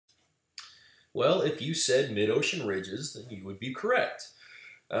Well, if you said mid-ocean ridges, then you would be correct.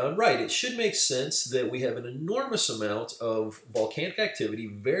 Right, it should make sense that we have an enormous amount of volcanic activity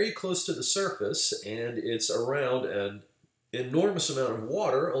very close to the surface, and it's around an enormous amount of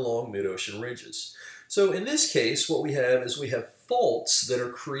water along mid-ocean ridges. So in this case, what we have is we have faults that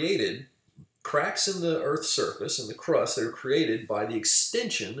are created, cracks in the Earth's surface and the crust that are created by the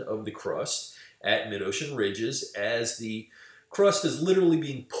extension of the crust at mid-ocean ridges as the crust is literally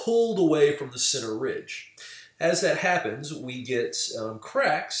being pulled away from the center ridge. As that happens, we get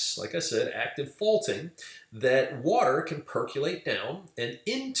cracks, like I said, active faulting, that water can percolate down and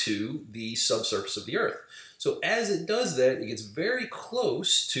into the subsurface of the Earth. So as it does that, it gets very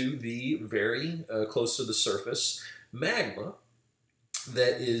close to the close to the surface magma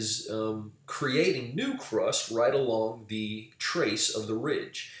that is creating new crust right along the trace of the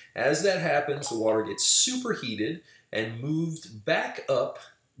ridge. As that happens, the water gets superheated and moved back up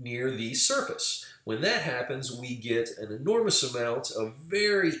near the surface. When that happens, we get an enormous amount of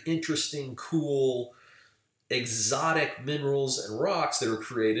very interesting, cool, exotic minerals and rocks that are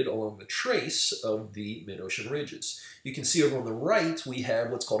created along the trace of the mid-ocean ridges. You can see over on the right we have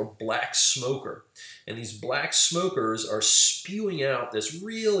what's called a black smoker. And these black smokers are spewing out this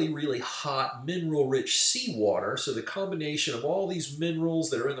really, really hot mineral-rich seawater. So the combination of all these minerals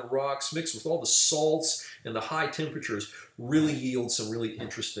that are in the rocks mixed with all the salts and the high temperatures really yields some really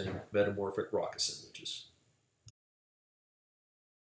interesting metamorphic rock assemblies.